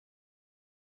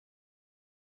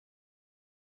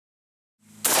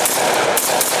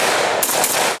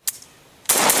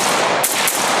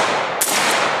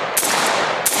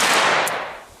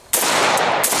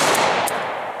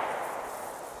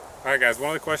guys,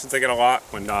 one of the questions I get a lot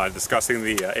when discussing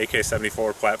the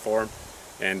AK-74 platform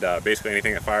and basically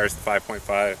anything that fires the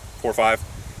 5.45,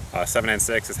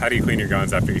 7.6 is how do you clean your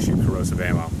guns after you shoot corrosive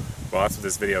ammo? Well, that's what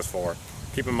this video is for.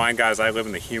 Keep in mind, guys, I live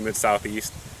in the humid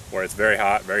southeast where it's very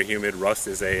hot, very humid. Rust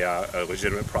is a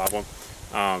legitimate problem.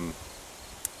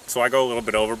 So I go a little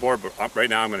bit overboard, but right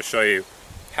now I'm going to show you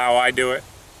how I do it.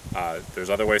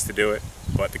 There's other ways to do it,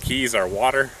 but the keys are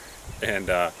water and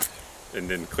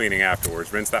then cleaning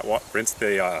afterwards. Rinse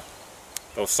the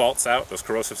those salts out, those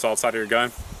corrosive salts out of your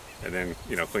gun, and then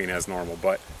clean as normal.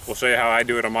 But we'll show you how I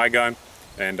do it on my gun,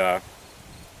 and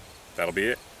that'll be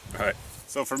it. All right.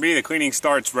 So for me, the cleaning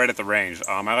starts right at the range.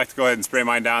 I like to go ahead and spray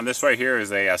mine down. This right here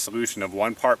is a solution of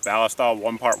 1 part ballistol,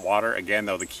 1 part water. Again,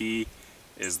 though, the key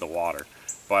is the water.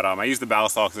 But I use the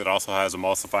ballistol because it also has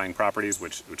emulsifying properties,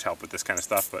 which help with this kind of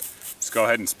stuff. But just go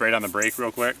ahead and spray down the brake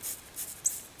real quick.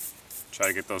 Try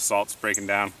to get those salts breaking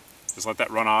down. Just let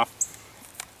that run off.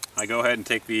 I go ahead and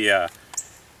take the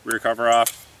rear cover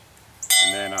off,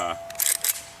 and then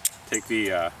take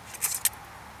the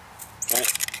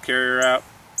bolt carrier out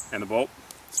and the bolt.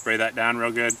 Spray that down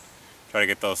real good. Try to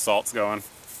get those salts going.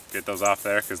 Get those off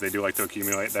there because they do like to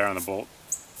accumulate there on the bolt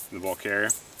carrier.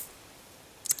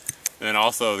 And then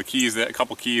also the keys, a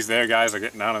couple keys there, guys, are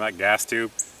getting down in that gas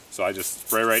tube. So I just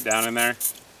spray right down in there,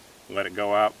 let it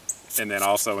go out. And then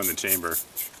also in the chamber,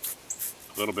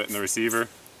 a little bit in the receiver,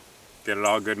 get it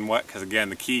all good and wet, because again,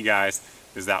 the key, guys,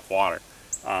 is that water.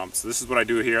 So this is what I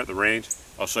do here at the range.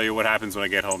 I'll show you what happens when I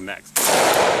get home next.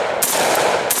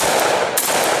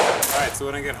 Alright, so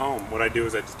when I get home, what I do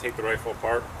is I just take the rifle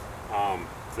apart. To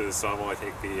this level, I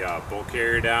take the bolt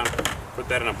carrier down, put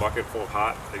that in a bucket full of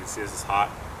hot. You can see this is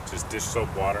hot, just dish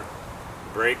soap water.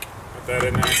 Brake, put that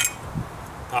in there.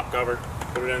 Top cover,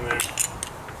 put it in there.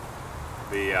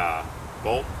 The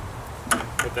bolt,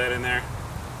 put that in there.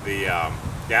 The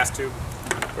gas tube,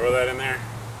 throw that in there.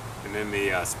 And then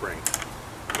the spring.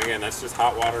 And again, that's just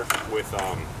hot water with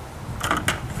a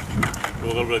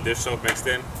little bit of dish soap mixed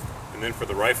in. And then for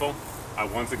the rifle, I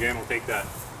once again will take that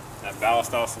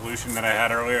ballistol solution that I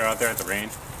had earlier out there at the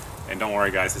range. And don't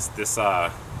worry, guys, this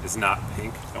is not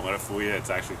pink. Don't let it fool you. It's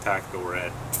actually tactical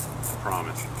red. I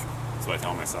promise. That's what I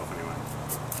tell myself anyway.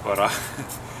 But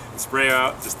spray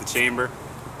out just the chamber.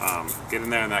 Get in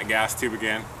there in that gas tube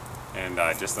again, and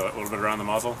just a little bit around the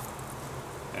muzzle.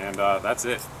 And that's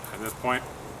it. At this point,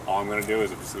 all I'm going to do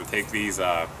is I'm just going to take these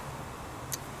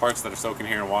parts that are soaking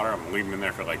here in water. I'm going to leave them in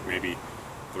there for like maybe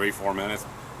 3-4 minutes.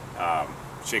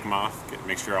 Shake them off,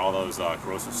 make sure all those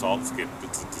corrosive salts get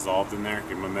dissolved in there, give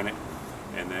them a minute.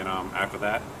 And then after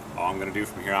that, all I'm going to do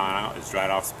from here on out is dry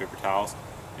it off with some paper towels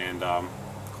and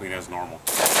clean as normal.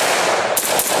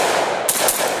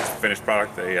 Here's the finished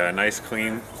product, a nice,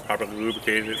 clean, properly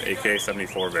lubricated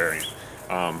AK-74 variant.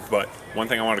 But one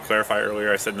thing I wanted to clarify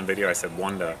earlier, I said in the video, I said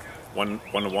 1 to 1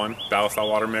 ballistol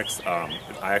water mix. I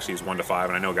actually use 1 to 5,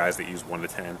 and I know guys that use 1 to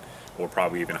 10 or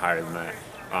probably even higher than that.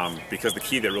 Because the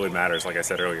key that really matters, like I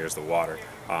said earlier, is the water.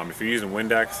 If you're using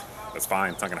Windex, that's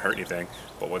fine, it's not going to hurt anything,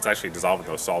 but what's actually dissolving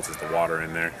those salts is the water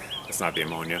in there. It's not the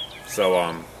ammonia. So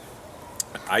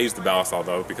I use the ballistol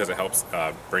though because it helps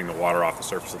bring the water off the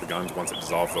surface of the guns once it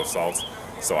dissolves those salts,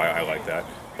 so I like that.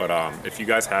 But if you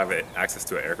guys have access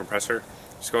to an air compressor,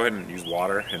 just go ahead and use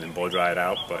water and then blow dry it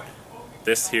out. But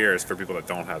this here is for people that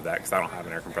don't have that, because I don't have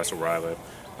an air compressor where I live,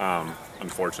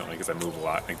 unfortunately, because I move a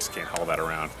lot and just can't haul that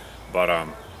around. But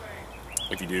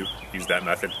if you do use that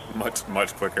method,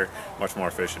 much quicker, much more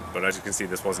efficient. But as you can see,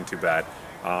 this wasn't too bad.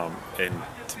 And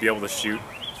to be able to shoot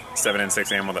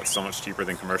 7.6 ammo that's so much cheaper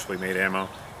than commercially made ammo,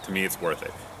 to me it's worth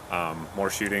it. More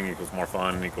shooting equals more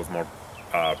fun, equals more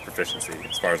proficiency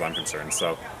as far as I'm concerned.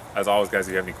 So as always, guys,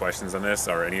 if you have any questions on this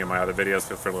or any of my other videos,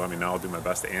 feel free to let me know. I'll do my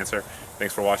best to answer.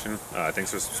 Thanks for watching,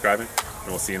 thanks for subscribing, and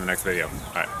we'll see you in the next video.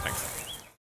 Alright, thanks.